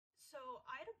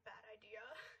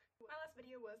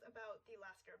video was about the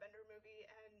last Airbender movie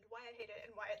and why I hate it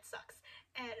and why it sucks.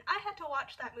 And I had to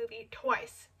watch that movie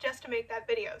twice just to make that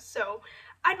video, so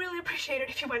I'd really appreciate it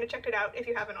if you went and checked it out if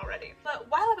you haven't already. But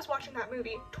while I was watching that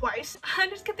movie twice, I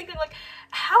just kept thinking, like,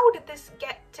 how did this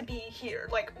get to be here?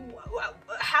 Like,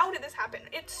 how did this happen?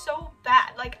 It's so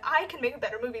bad. Like, I can make a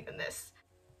better movie than this.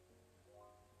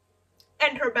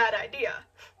 And her bad idea.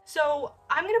 So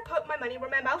I'm gonna put my money where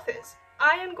my mouth is.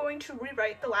 I am going to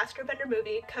rewrite the last Airbender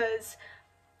movie because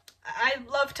I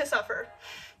love to suffer.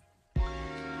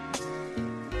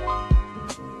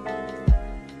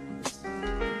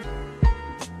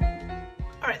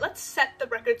 Alright, let's set the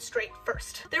record straight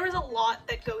first. There is a lot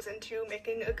that goes into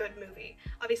making a good movie.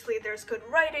 Obviously there's good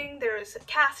writing, there's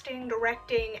casting,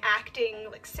 directing, acting,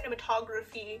 like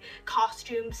cinematography,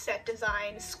 costumes, set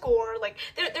design, score, like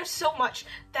there's so much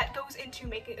that goes into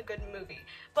making a good movie.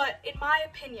 But in my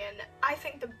opinion, I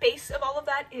think the base of all of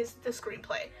that is the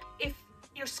screenplay. If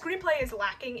your screenplay is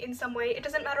lacking in some way, it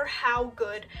doesn't matter how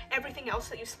good everything else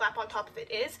that you slap on top of it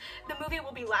is, the movie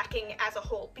will be lacking as a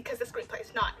whole because the screenplay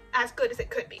is not as good as it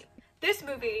could be. This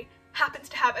movie happens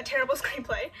to have a terrible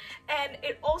screenplay, and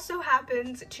it also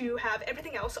happens to have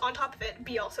everything else on top of it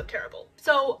be also terrible.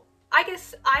 So I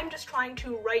guess I'm just trying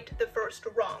to right the first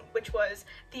wrong, which was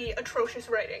the atrocious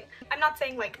writing. I'm not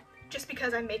saying, like, just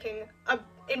because I'm making,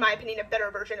 in my opinion, a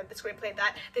better version of the screenplay,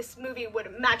 that this movie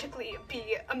would magically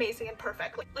be amazing and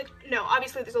perfect. Like, no,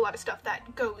 obviously there's a lot of stuff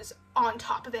that goes on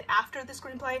top of it after the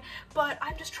screenplay, but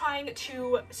I'm just trying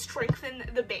to strengthen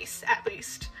the base, at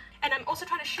least. And I'm also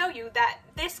trying to show you that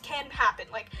this can happen.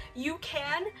 Like, you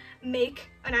can make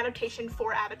an adaptation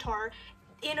for Avatar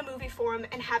in a movie form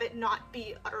and have it not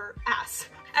be utter ass.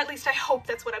 At least I hope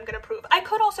that's what I'm gonna prove. I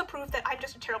could also prove that I'm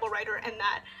just a terrible writer and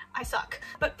that I suck.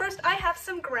 But first, I have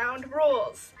some ground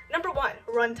rules. Number one,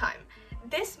 runtime.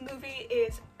 This movie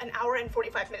is an hour and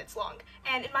 45 minutes long,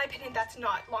 and in my opinion, that's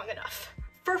not long enough.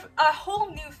 For a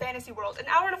whole new fantasy world, an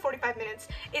hour and 45 minutes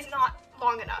is not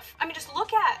long enough. I mean, just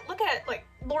look at like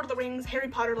Lord of the Rings, Harry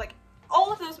Potter, like all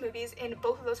of those movies in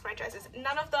both of those franchises,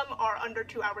 none of them are under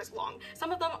 2 hours long. Some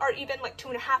of them are even like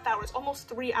 2.5 hours, almost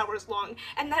 3 hours long,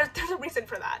 and there's a reason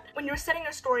for that. When you're setting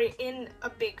a story in a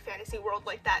big fantasy world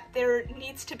like that, there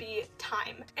needs to be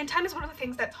time. And time is one of the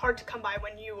things that's hard to come by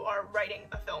when you are writing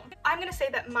a film. I'm gonna say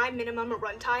that my minimum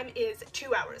runtime is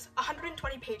 2 hours,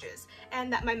 120 pages,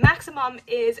 and that my maximum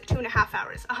is 2.5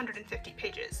 hours, 150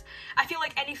 pages. I feel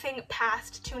like anything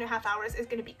past 2.5 hours is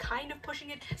gonna be kind of pushing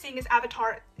it, seeing as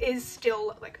Avatar is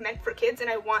still like meant for kids and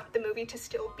I want the movie to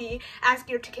still be as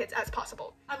geared to kids as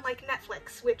possible. Unlike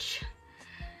Netflix, which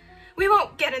we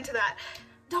won't get into that.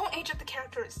 Don't age up the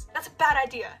characters. That's a bad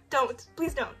idea. Don't.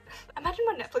 Please don't. Imagine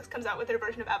when Netflix comes out with their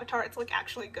version of Avatar, it's like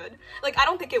actually good. Like, I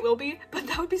don't think it will be, but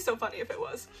that would be so funny if it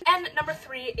was. And number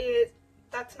three is,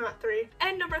 that's not three.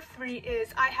 And number three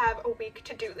is I have a week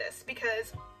to do this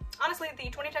because honestly,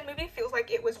 the 2010 movie feels like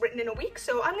it was written in a week,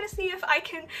 so I'm gonna see if I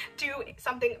can do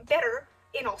something better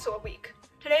in also a week.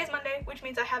 Today is Monday, which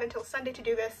means I have until Sunday to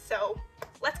do this, so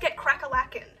let's get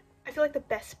crack-a-lackin'. I feel like the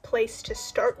best place to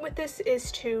start with this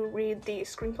is to read the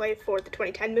screenplay for the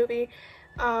 2010 movie,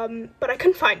 but I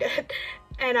couldn't find it,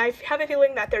 and I have a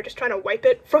feeling that they're just trying to wipe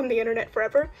it from the internet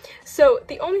forever. So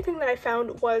the only thing that I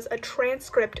found was a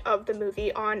transcript of the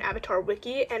movie on Avatar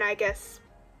Wiki, and I guess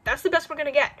that's the best we're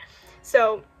gonna get.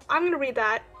 So I'm gonna read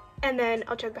that, and then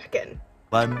I'll check back in.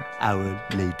 1 hour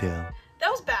later. That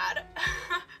was bad.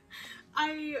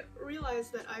 I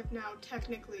realize that I've now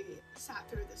technically sat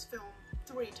through this film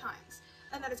 3 times,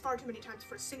 and that it's far too many times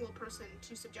for a single person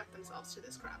to subject themselves to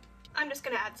this crap. I'm just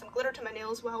gonna add some glitter to my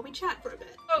nails while we chat for a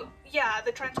bit. Oh yeah,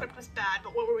 the transcript was bad,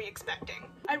 but what were we expecting?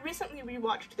 I recently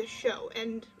rewatched this show,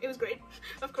 and it was great.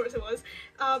 Of course it was.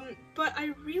 But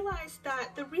I realized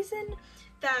that the reason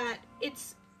that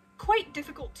it's quite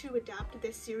difficult to adapt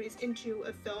this series into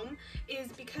a film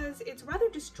is because it's rather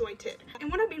disjointed.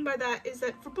 And what I mean by that is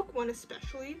that for book 1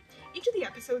 especially, each of the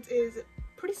episodes is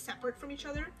pretty separate from each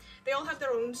other. They all have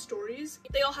their own stories.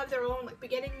 They all have their own like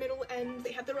beginning, middle, end.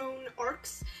 They have their own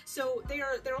arcs. So they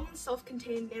are their own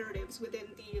self-contained narratives within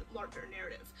the larger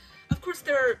narrative. Of course,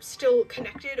 they're still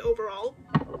connected overall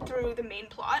through the main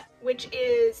plot, which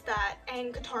is that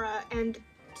Aang, Katara, and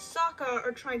Sokka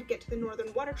are trying to get to the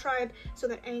Northern Water Tribe so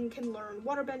that Aang can learn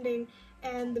waterbending,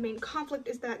 and the main conflict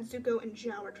is that Zuko and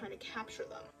Zhao are trying to capture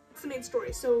them. That's the main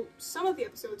story, so some of the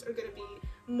episodes are going to be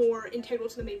more integral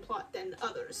to the main plot than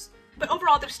others. But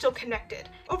overall, they're still connected.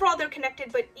 Overall, they're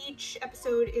connected, but each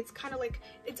episode is kind of like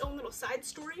its own little side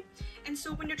story. And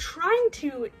so when you're trying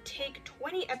to take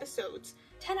 20 episodes,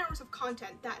 10 hours of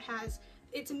content that has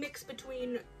it's a mix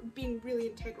between being really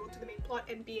integral to the main plot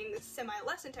and being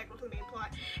semi-less integral to the main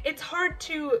plot. It's hard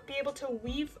to be able to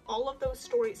weave all of those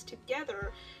stories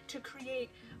together to create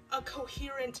a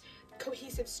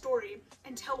cohesive story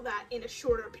and tell that in a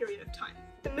shorter period of time.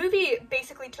 The movie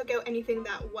basically took out anything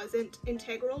that wasn't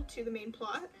integral to the main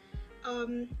plot,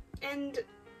 and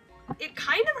it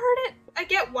kind of hurt it. I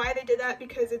get why they did that,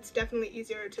 because it's definitely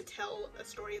easier to tell a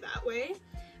story that way,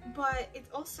 but it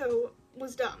also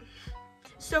was dumb.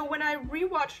 So when I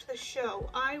rewatched the show,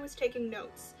 I was taking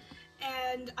notes,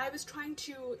 and I was trying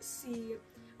to see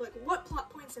like what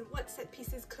plot points and what set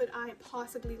pieces could I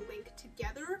possibly link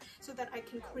together so that I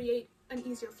can create an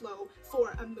easier flow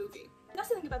for a movie. That's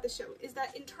the thing about this show, is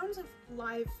that in terms of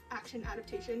live action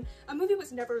adaptation, a movie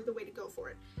was never the way to go for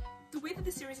it. The way that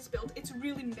the series is built, it's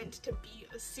really meant to be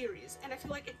a series, and I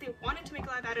feel like if they wanted to make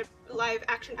live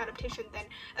action adaptation, then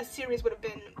a series would have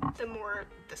been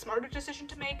the smarter decision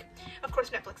to make. Of course,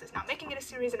 Netflix is now making it a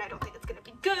series, and I don't think it's gonna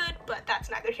be good, but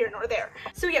that's neither here nor there.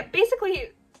 So yeah,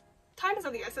 basically, time is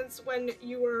of the essence when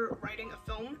you are writing a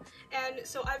film, and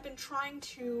so I've been trying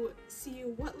to see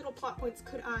what little plot points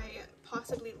could I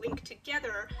possibly link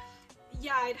together.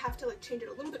 Yeah, I'd have to like change it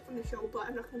a little bit from the show, but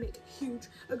I'm not gonna make huge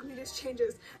egregious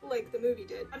changes like the movie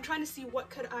did. I'm trying to see what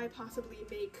could I possibly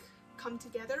make come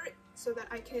together so that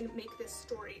I can make this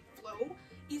story flow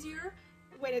easier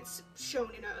when it's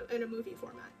shown in a movie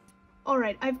format.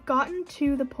 Alright, I've gotten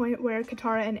to the point where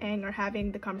Katara and Aang are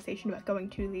having the conversation about going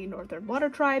to the Northern Water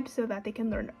Tribe so that they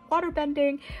can learn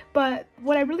waterbending, but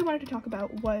what I really wanted to talk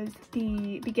about was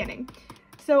the beginning.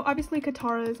 So obviously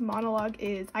Katara's monologue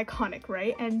is iconic,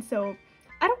 right? And so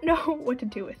I don't know what to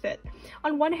do with it.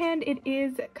 On one hand, it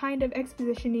is kind of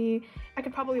exposition-y. I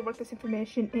could probably work this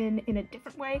information in a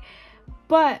different way,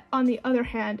 but on the other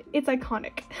hand, it's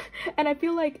iconic. And I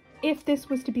feel like if this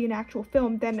was to be an actual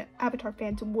film, then Avatar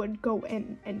fans would go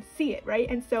and see it, right?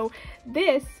 And so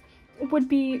this would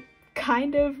be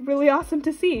kind of really awesome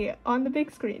to see on the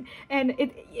big screen. And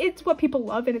it's what people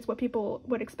love and it's what people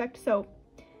would expect, so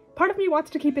part of me wants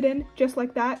to keep it in just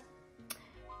like that.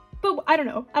 But I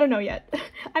don't know yet.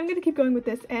 I'm gonna keep going with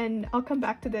this and I'll come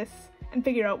back to this and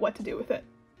figure out what to do with it.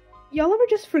 Y'all ever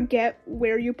just forget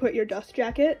where you put your dust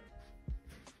jacket?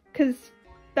 Cause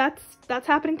that's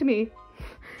happening to me.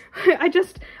 I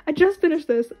just finished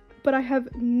this, but I have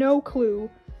no clue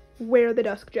where the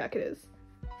dust jacket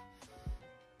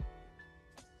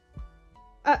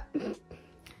is.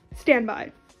 Stand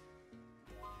by.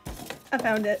 I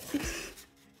found it.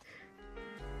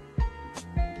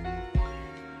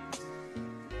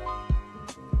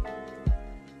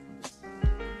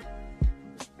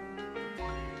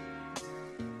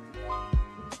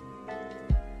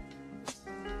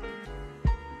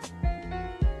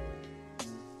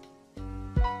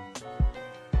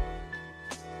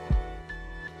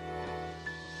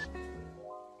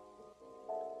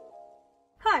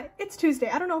 Hi, it's Tuesday.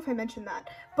 I don't know if I mentioned that,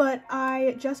 but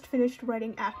I just finished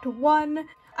writing Act 1.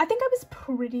 I think I was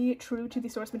pretty true to the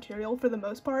source material for the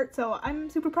most part, so I'm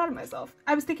super proud of myself.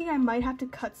 I was thinking I might have to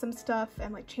cut some stuff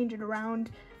and like change it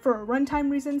around for runtime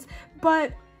reasons,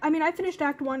 but I mean, I finished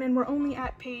Act 1 and we're only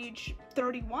at page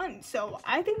 31, so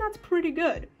I think that's pretty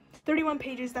good. 31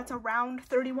 pages, that's around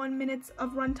 31 minutes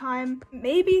of runtime,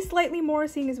 maybe slightly more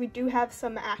seeing as we do have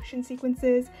some action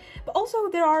sequences, but also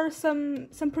there are some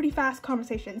pretty fast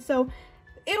conversations, so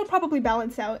it'll probably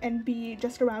balance out and be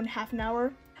just around half an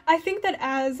hour. I think that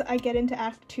as I get into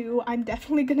Act 2, I'm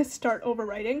definitely gonna start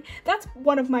overwriting. That's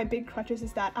one of my big crutches,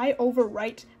 is that I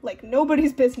overwrite like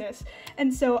nobody's business,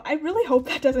 and so I really hope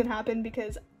that doesn't happen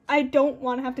because I don't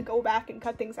want to have to go back and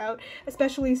cut things out,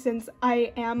 especially since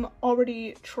I am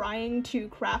already trying to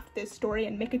craft this story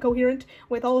and make it coherent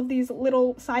with all of these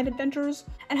little side adventures,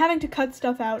 and having to cut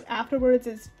stuff out afterwards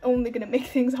is only going to make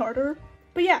things harder.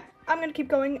 But yeah, I'm going to keep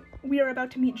going. We are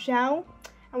about to meet Zhao,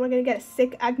 and we're going to get a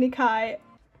sick Agni Kai.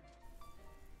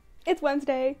 It's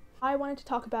Wednesday. I wanted to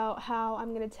talk about how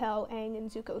I'm going to tell Aang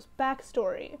and Zuko's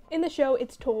backstory. In the show,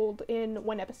 it's told in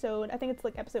one episode. I think it's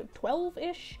like episode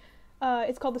 12-ish.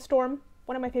 It's called The Storm,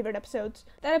 one of my favorite episodes.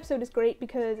 That episode is great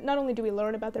because not only do we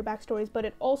learn about their backstories, but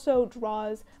it also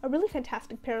draws a really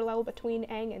fantastic parallel between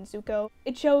Aang and Zuko.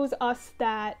 It shows us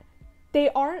that they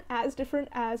aren't as different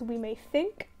as we may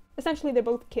think. Essentially, they're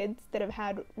both kids that have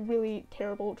had really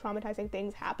terrible, traumatizing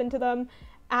things happen to them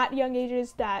at young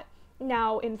ages that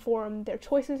now inform their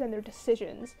choices and their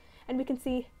decisions. And we can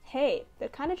see, hey, they're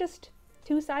kind of just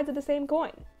two sides of the same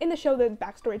coin. In the show, the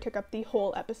backstory took up the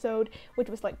whole episode, which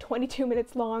was like 22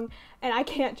 minutes long, and I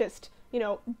can't just,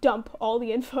 dump all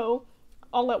the info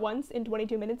all at once in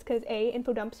 22 minutes, because A,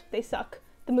 info dumps, they suck.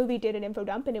 The movie did an info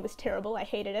dump, and it was terrible. I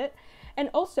hated it.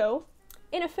 And also,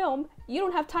 in a film, you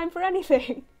don't have time for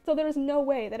anything. So there is no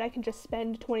way that I can just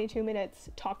spend 22 minutes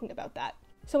talking about that.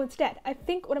 So instead, I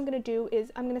think what I'm going to do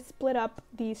is I'm going to split up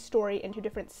the story into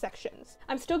different sections.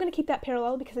 I'm still going to keep that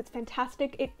parallel because it's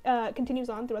fantastic. It continues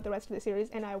on throughout the rest of the series,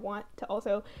 and I want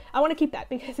to keep that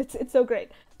because it's so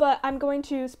great. But I'm going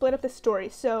to split up the story.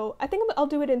 So I think I'll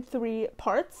do it in 3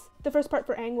 parts. The first part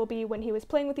for Aang will be when he was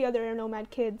playing with the other air nomad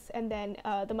kids, and then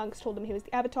the monks told him he was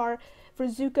the Avatar. For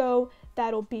Zuko,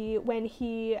 that'll be when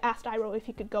he asked Iroh if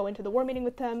he could go into the war meeting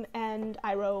with them, and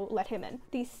Iroh let him in.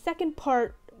 The second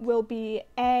part will be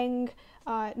Aang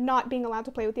not being allowed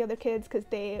to play with the other kids because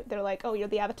they're like, oh, you're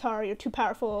the Avatar, you're too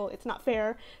powerful, it's not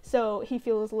fair, so he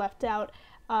feels left out.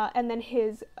 And then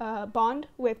his bond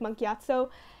with Monk Gyatso.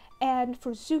 And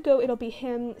for Zuko, it'll be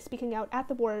him speaking out at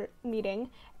the war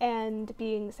meeting and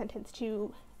being sentenced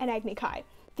to an Agni Kai.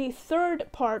 The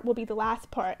third part will be the last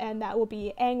part, and that will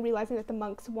be Aang realizing that the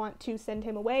monks want to send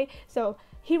him away, so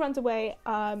he runs away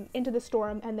into the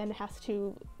storm and then has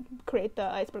to create the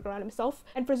iceberg around himself.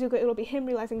 And for Zuko, it'll be him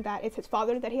realizing that it's his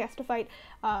father that he has to fight,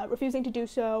 refusing to do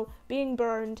so, being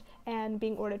burned, and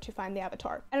being ordered to find the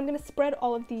Avatar. And I'm going to spread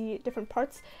all of the different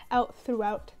parts out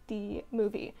throughout the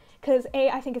movie, because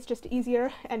I think it's just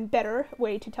easier and better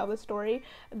way to tell the story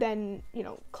than,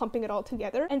 clumping it all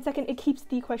together. And second, it keeps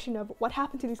the question of what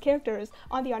happened to these characters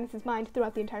on the audience's mind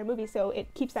throughout the entire movie, so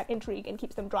it keeps that intrigue and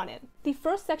keeps them drawn in. The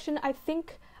first section, I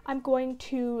think I'm going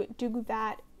to do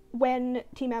that when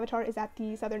Team Avatar is at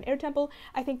the Southern Air Temple.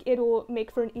 I think it'll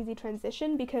make for an easy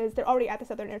transition because they're already at the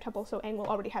Southern Air Temple, so Aang will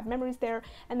already have memories there,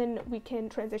 and then we can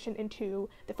transition into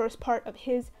the first part of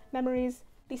his memories.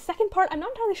 The second part, I'm not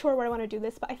entirely sure where I want to do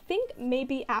this, but I think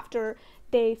maybe after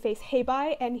they face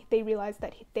Heibai and they realize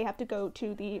that they have to go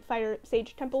to the Fire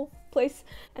Sage Temple place.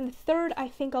 And the third, I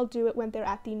think I'll do it when they're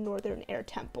at the Northern Air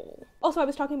Temple. Also, I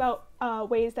was talking about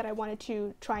ways that I wanted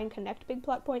to try and connect big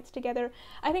plot points together.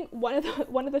 I think one of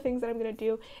the things that I'm going to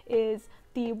do is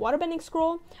the waterbending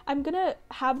scroll. I'm gonna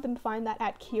have them find that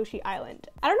at Kyoshi Island.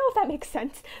 I don't know if that makes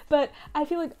sense, but I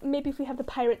feel like maybe if we have the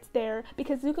pirates there,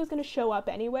 because Zuko's gonna show up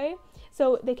anyway,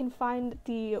 so they can find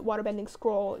the waterbending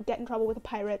scroll, get in trouble with the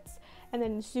pirates, and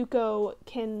then Zuko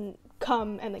can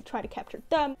come and try to capture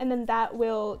them, and then that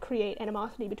will create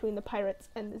animosity between the pirates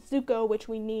and Zuko, which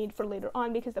we need for later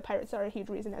on because the pirates are a huge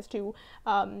reason as to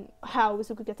how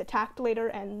Zuko gets attacked later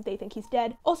and they think he's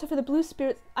dead. Also, for the blue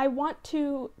spirits, I want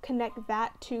to connect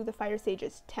that to the Fire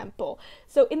Sage's temple.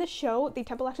 So in the show, the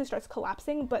temple actually starts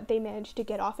collapsing, but they manage to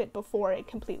get off it before it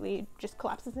completely just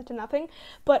collapses into nothing.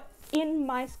 But in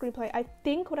my screenplay, I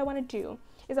think what I want to do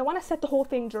is I want to set the whole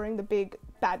thing during the big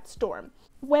bad storm.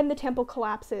 When the temple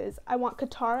collapses, I want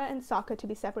Katara and Sokka to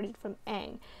be separated from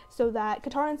Aang, so that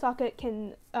Katara and Sokka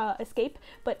can escape,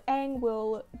 but Aang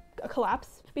will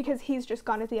collapse because he's just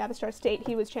gone into the Avatar state.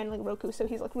 He was channeling Roku, so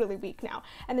he's really weak now.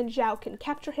 And then Zhao can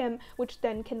capture him, which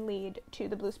then can lead to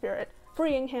the Blue Spirit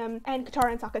freeing him, and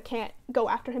Katara and Sokka can't go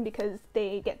after him because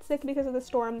they get sick because of the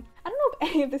storm. I don't know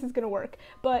if any of this is gonna work,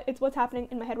 but it's what's happening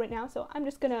in my head right now, so I'm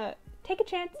just gonna take a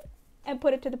chance and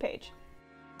put it to the page.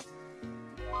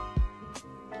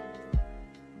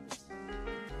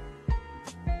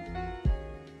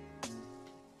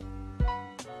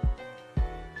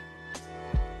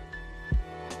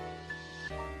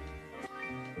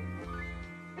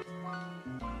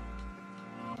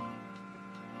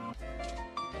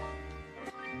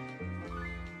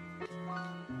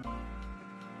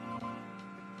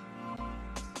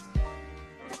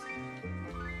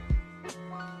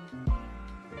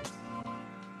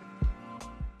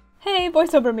 Hey,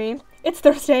 voiceover me. It's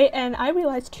Thursday, and I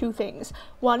realized 2 things.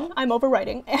 1, I'm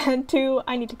overwriting, and 2,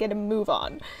 I need to get a move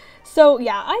on. So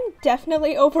yeah, I'm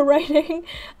definitely overwriting.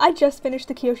 I just finished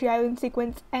the Kyoshi Island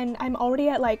sequence, and I'm already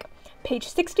at page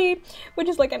 60, which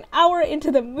is an hour into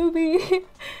the movie.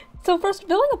 So first,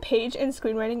 filling a page in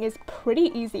screenwriting is pretty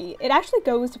easy. It actually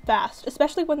goes fast,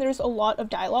 especially when there's a lot of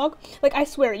dialogue. I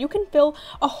swear, you can fill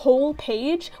a whole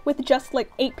page with just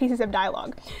 8 pieces of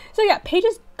dialogue. So yeah,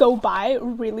 pages go by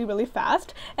really, really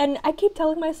fast, and I keep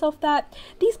telling myself that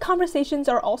these conversations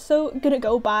are also gonna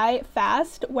go by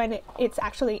fast when it's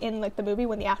actually in the movie,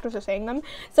 when the actors are saying them.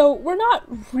 So we're not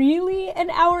really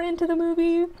an hour into the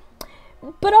movie.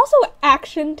 But also,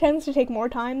 action tends to take more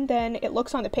time than it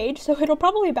looks on the page, so it'll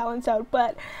probably balance out,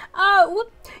 but,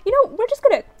 we're just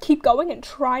gonna keep going and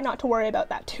try not to worry about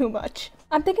that too much.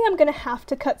 I'm thinking I'm gonna have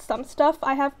to cut some stuff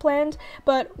I have planned,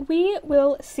 but we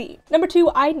will see. Number 2,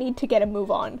 I need to get a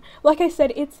move on. Like I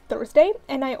said, it's Thursday,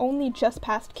 and I only just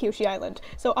passed Kyoshi Island,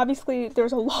 so obviously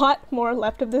there's a lot more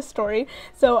left of this story,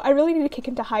 so I really need to kick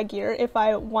into high gear if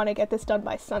I want to get this done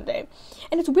by Sunday.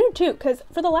 And it's weird too, because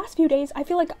for the last few days, I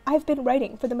feel like I've been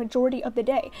writing for the majority of the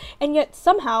day, and yet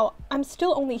somehow I'm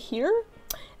still only here?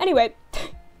 Anyway,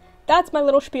 that's my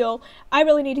little spiel. I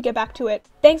really need to get back to it.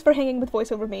 Thanks for hanging with Voice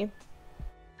Over Me.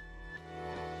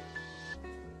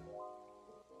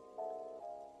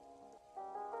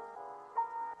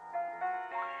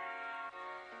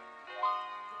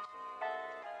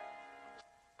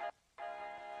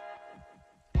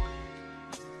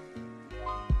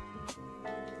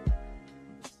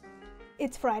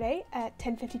 It's Friday at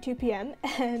 10:52 p.m.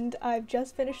 and I've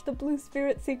just finished the Blue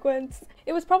Spirit sequence.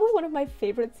 It was probably one of my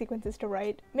favorite sequences to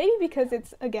write, maybe because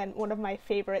it's, again, one of my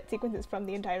favorite sequences from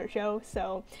the entire show,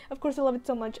 so of course I love it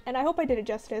so much, and I hope I did it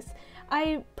justice.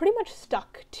 I pretty much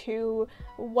stuck to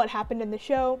what happened in the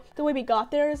show. The way we got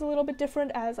there is a little bit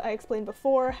different, as I explained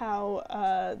before,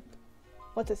 how,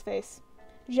 what's his face?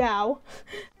 Zhao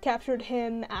captured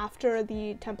him after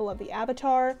the Temple of the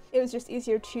Avatar. It was just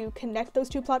easier to connect those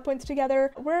two plot points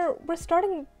together. We're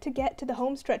starting to get to the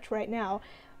home stretch right now.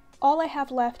 All I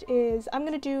have left is I'm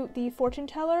gonna do the fortune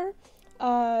teller,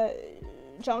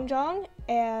 Zhang,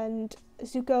 and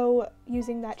Zuko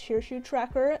using that Shirshu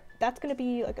tracker. That's gonna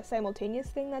be like a simultaneous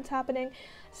thing that's happening.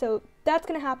 So that's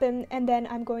gonna happen, and then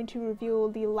I'm going to reveal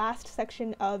the last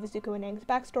section of Zuko and Aang's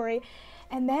backstory,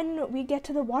 and then we get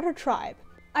to the Water Tribe.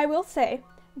 I will say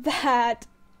that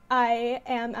I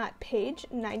am at page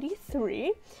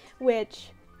 93,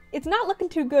 which it's not looking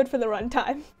too good for the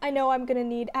runtime. I know I'm gonna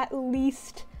need at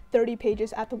least 30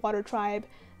 pages at the Water Tribe.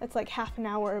 That's like half an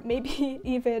hour, maybe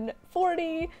even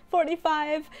 40,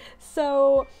 45.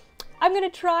 So I'm gonna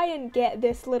try and get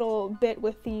this little bit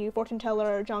with the fortune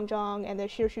teller, Zhang, and the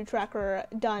Shirshu tracker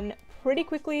done pretty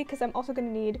quickly, because I'm also gonna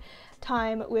need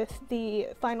time with the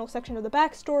final section of the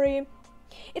backstory.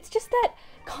 It's just that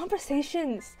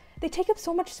conversations, they take up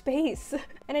so much space.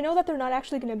 And I know that they're not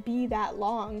actually going to be that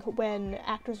long when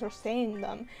actors are saying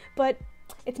them, but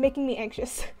it's making me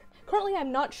anxious. Currently,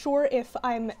 I'm not sure if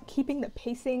I'm keeping the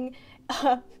pacing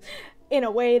in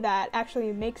a way that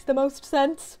actually makes the most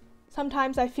sense.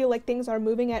 Sometimes I feel like things are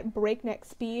moving at breakneck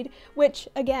speed, which,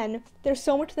 again, there's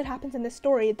so much that happens in this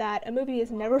story that a movie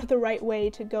is never the right way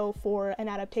to go for an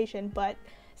adaptation, but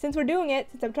since we're doing it,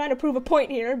 since I'm trying to prove a point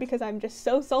here because I'm just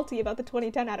so salty about the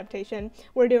 2010 adaptation,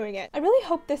 we're doing it. I really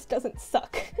hope this doesn't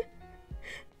suck.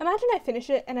 Imagine I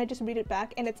finish it and I just read it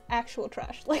back and it's actual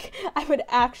trash. Like, I would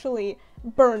actually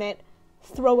burn it,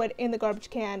 throw it in the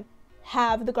garbage can,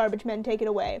 have the garbage men take it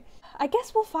away. I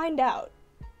guess we'll find out.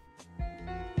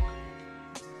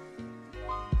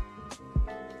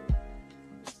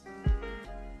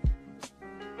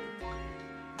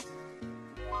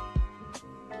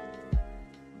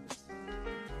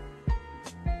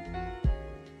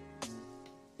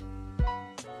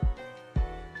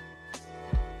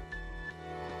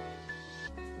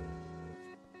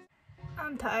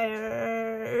 I'm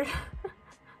tired.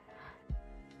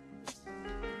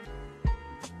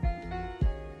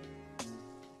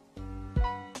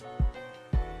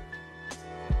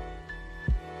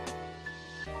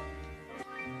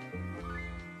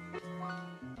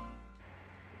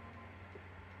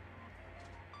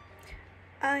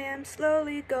 I am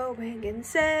slowly going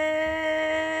insane.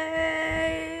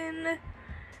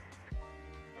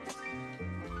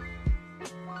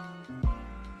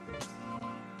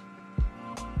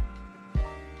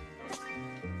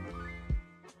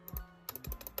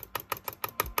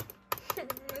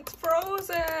 It's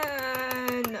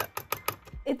frozen!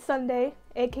 It's Sunday,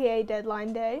 aka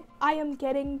deadline day. I am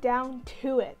getting down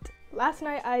to it. Last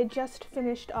night I just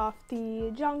finished off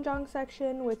the Zhang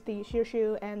section with the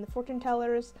Shirshu and the fortune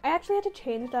tellers. I actually had to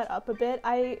change that up a bit.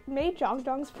 I made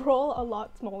Zhang's role a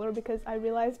lot smaller because I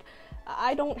realized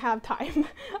I don't have time.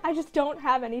 I just don't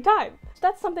have any time. So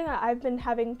that's something that I've been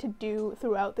having to do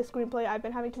throughout the screenplay. I've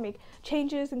been having to make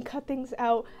changes and cut things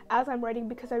out as I'm writing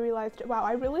because I realized, wow,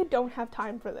 I really don't have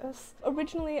time for this.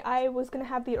 Originally, I was gonna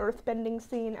have the earthbending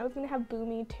scene. I was gonna have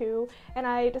Boomy too, and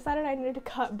I decided I needed to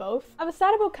cut both. I was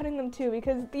sad about cutting them too,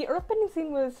 because the earthbending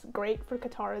scene was great for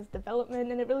Katara's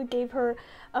development, and it really gave her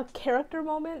a character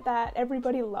moment that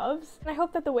everybody loves. And I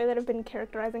hope that the way that I've been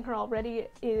characterizing her already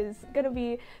is gonna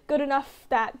be good enough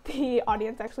that the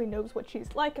audience actually knows what she's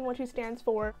like and what she stands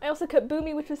for. I also cut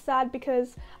Boomy, which was sad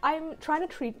because I'm trying to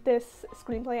treat this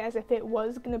screenplay as if it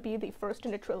was gonna be the first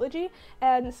in a trilogy,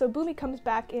 and so Boomy comes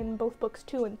back in both books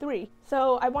 2 and 3.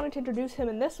 So I wanted to introduce him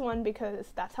in this one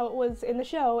because that's how it was in the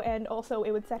show, and also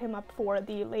it would set him up for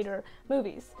the later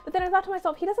movies. But then I thought to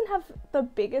myself, he doesn't have the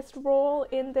biggest role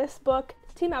in this book.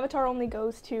 Team Avatar only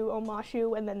goes to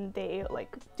Omashu and then they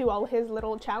like do all his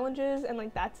little challenges and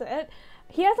like that's it.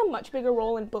 He has a much bigger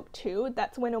role in book 2.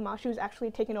 That's when Omashu is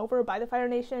actually taken over by the Fire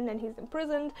Nation and he's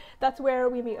imprisoned. That's where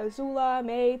we meet Azula,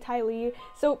 Mai, Ty Lee.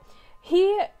 So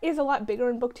he is a lot bigger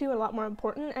in book 2 and a lot more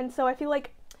important, and so I feel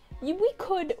like we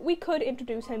could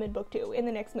introduce him in book 2 in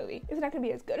the next movie. It's not gonna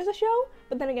be as good as a show,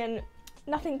 but then again,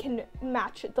 nothing can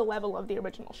match the level of the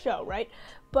original show, right?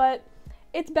 But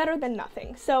it's better than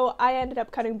nothing. So I ended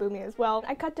up cutting Boomy as well.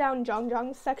 I cut down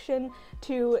Zhang section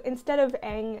to, instead of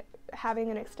Aang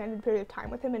having an extended period of time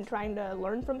with him and trying to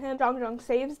learn from him, Zhang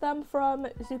saves them from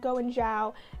Zuko and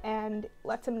Zhao and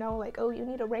lets him know like, oh, you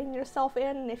need to rein yourself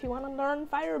in if you want to learn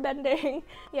firebending.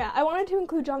 Yeah, I wanted to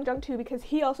include Zhang too because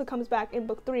he also comes back in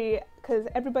book 3 because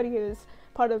everybody is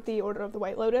part of the Order of the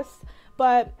White Lotus,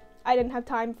 but I didn't have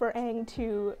time for Aang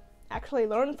to actually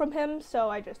learn from him, so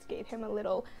I just gave him a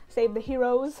little save the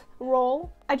heroes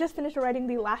role. I just finished writing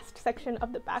the last section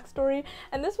of the backstory,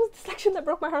 and this was the section that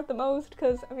broke my heart the most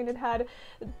because, I mean, it had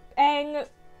Aang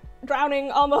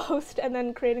drowning almost, and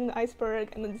then creating the iceberg,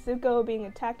 and then Zuko being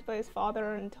attacked by his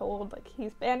father and told like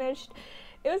he's banished.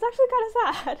 It was actually kind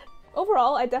of sad.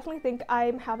 Overall, I definitely think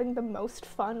I'm having the most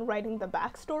fun writing the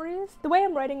backstories. The way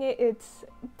I'm writing it, it's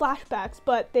flashbacks,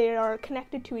 but they are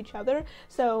connected to each other.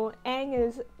 So Aang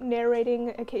is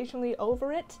narrating occasionally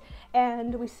over it,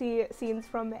 and we see scenes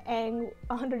from Aang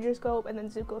 100 years ago and then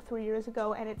Zuko 3 years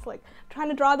ago, and it's like trying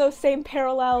to draw those same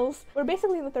parallels. We're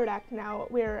basically in the 3rd act now.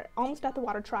 We're almost at the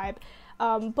Water Tribe,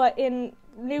 but in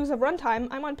News of Runtime,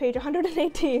 I'm on page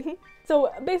 118.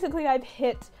 So basically I've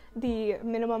hit the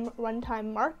minimum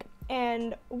runtime mark,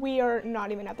 and we are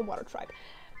not even at the Water Tribe.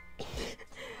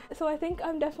 So I think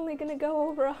I'm definitely gonna go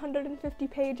over 150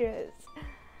 pages.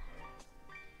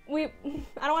 I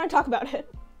don't want to talk about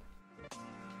it.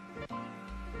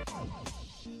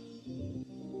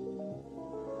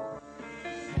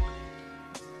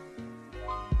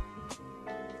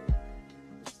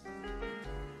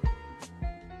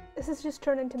 This has just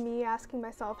turned into me asking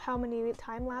myself how many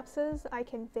time lapses I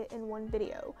can fit in one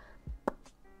video.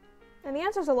 And the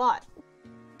answer's a lot.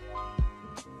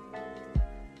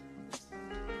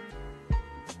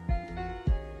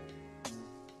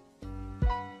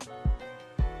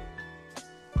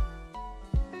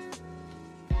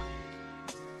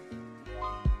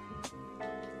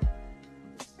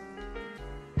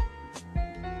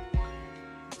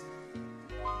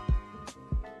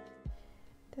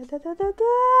 Da, da, da, da.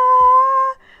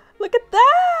 Look at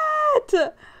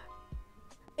that!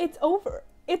 It's over.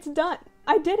 It's done.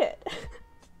 I did it.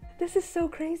 This is so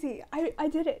crazy. I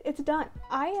did it. It's done.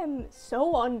 I am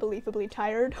so unbelievably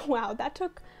tired. Wow, that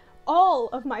took all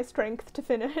of my strength to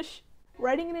finish.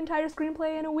 Writing an entire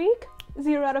screenplay in a week?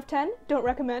 0 out of 10. Don't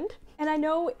recommend. And I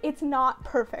know it's not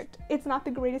perfect. It's not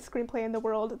the greatest screenplay in the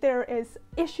world. There is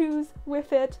issues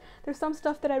with it. There's some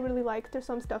stuff that I really like. There's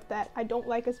some stuff that I don't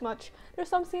like as much. There's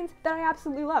some scenes that I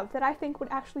absolutely love that I think would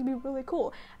actually be really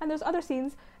cool. And there's other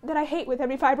scenes that I hate with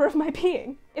every fiber of my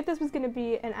being. If this was going to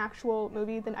be an actual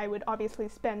movie, then I would obviously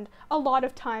spend a lot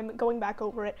of time going back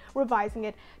over it, revising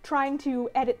it, trying to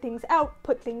edit things out,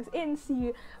 put things in,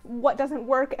 see what doesn't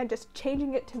work, and just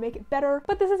changing it to make it better.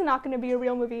 But this is not going to be a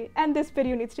real movie, and this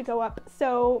video needs to go up.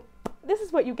 So this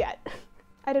is what you get.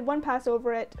 I did one pass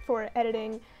over it for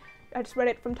editing. I just read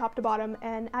it from top to bottom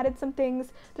and added some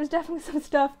things. There's definitely some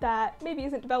stuff that maybe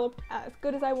isn't developed as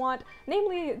good as I want,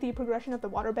 namely the progression of the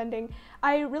waterbending.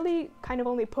 I really kind of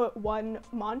only put one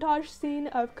montage scene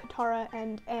of Katara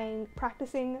and Aang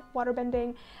practicing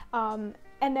waterbending, and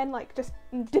then like just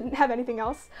didn't have anything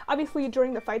else. Obviously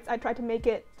during the fights I tried to make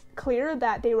it clear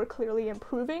that they were clearly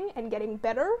improving and getting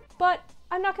better, but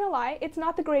I'm not gonna lie, it's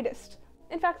not the greatest.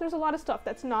 In fact, there's a lot of stuff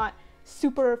that's not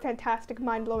super fantastic,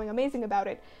 mind-blowing, amazing about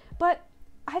it, but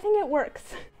I think it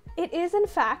works. It is in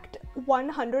fact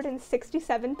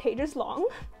 167 pages long,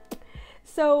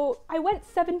 so I went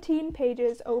 17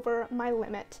 pages over my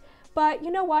limit, but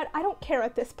you know what, I don't care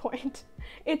at this point.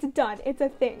 It's done, it's a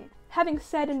thing. Having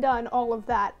said and done all of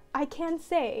that, I can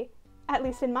say, at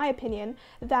least in my opinion,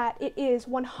 that it is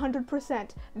 100%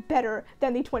 better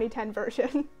than the 2010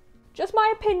 version. Just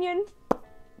my opinion.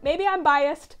 Maybe I'm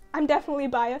biased. I'm definitely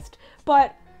biased.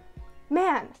 But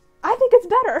man, I think it's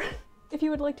better. If you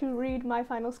would like to read my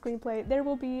final screenplay, there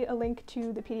will be a link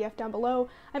to the PDF down below.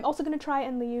 I'm also going to try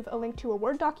and leave a link to a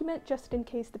Word document just in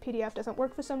case the PDF doesn't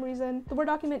work for some reason. The Word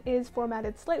document is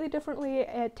formatted slightly differently,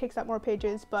 it takes up more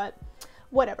pages, but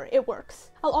whatever, it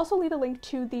works. I'll also leave a link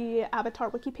to the Avatar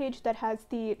wiki page that has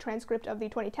the transcript of the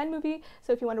 2010 movie,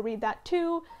 so if you want to read that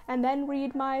too, and then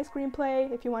read my screenplay,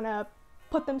 if you want to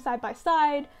put them side by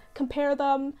side, compare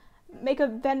them, make a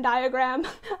Venn diagram,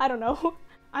 I don't know.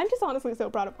 I'm just honestly so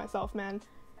proud of myself, man.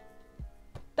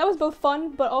 That was both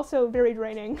fun, but also very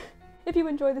draining. If you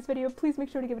enjoyed this video, please make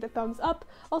sure to give it a thumbs up.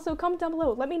 Also, comment down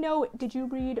below. Let me know, did you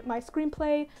read my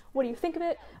screenplay? What do you think of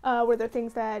it? Were there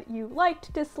things that you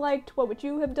liked, disliked? What would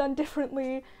you have done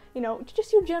differently? You know,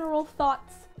 just your general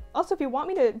thoughts. Also, if you want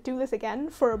me to do this again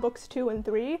for books 2 and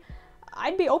 3,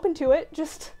 I'd be open to it.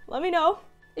 Just let me know.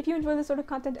 If you enjoy this sort of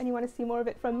content and you want to see more of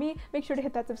it from me, make sure to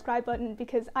hit that subscribe button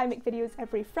because I make videos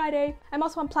every Friday. I'm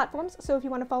also on platforms, so if you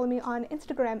want to follow me on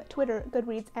Instagram, Twitter,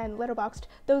 Goodreads, and Letterboxd,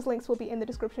 those links will be in the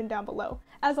description down below.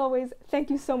 As always, thank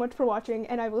you so much for watching,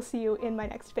 and I will see you in my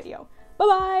next video.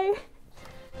 Bye-bye!